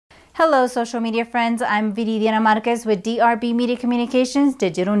Hello, social media friends. I'm Viridiana Marquez with DRB Media Communications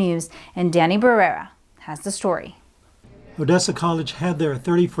Digital News, and Danny Barrera has the story. Odessa College had their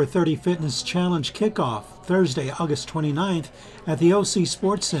 30 for 30 Fitness Challenge kickoff Thursday, August 29th at the OC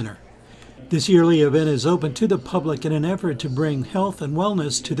Sports Center. This yearly event is open to the public in an effort to bring health and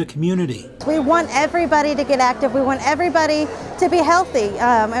wellness to the community. We want everybody to get active. We want everybody to be healthy,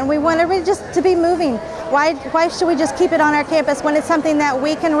 and we want everybody just to be moving. Why should we just keep it on our campus when it's something that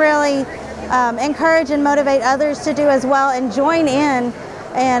we can really encourage and motivate others to do as well, and join in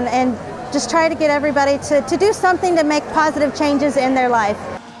and just try to get everybody to do something to make positive changes in their life.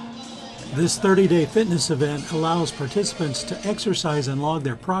 This 30-day fitness event allows participants to exercise and log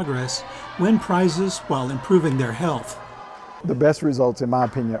their progress, win prizes while improving their health. The best results, in my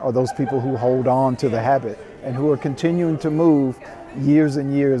opinion, are those people who hold on to the habit and who are continuing to move years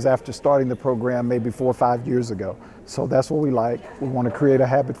and years after starting the program maybe 4 or 5 years ago. So that's what we like. We want to create a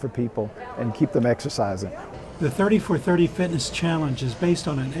habit for people and keep them exercising. The 30 for 30 Fitness Challenge is based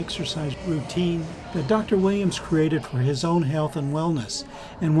on an exercise routine that Dr. Williams created for his own health and wellness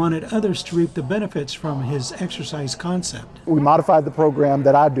and wanted others to reap the benefits from his exercise concept. We modified the program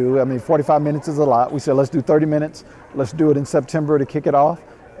that I do. I mean, 45 minutes is a lot. We said, let's do 30 minutes. Let's do it in September to kick it off.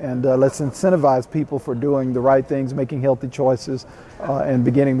 And let's incentivize people for doing the right things, making healthy choices, and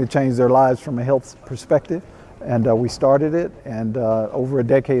beginning to change their lives from a health perspective. And we started it over a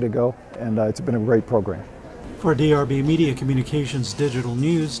decade ago, and it's been a great program. For DRB Media Communications Digital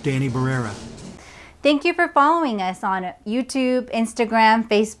News, Danny Barrera. Thank you for following us on YouTube, Instagram,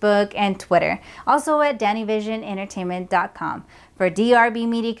 Facebook, and Twitter. Also at DannyVisionEntertainment.com. For DRB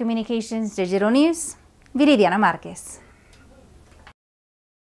Media Communications Digital News, Viridiana Marquez.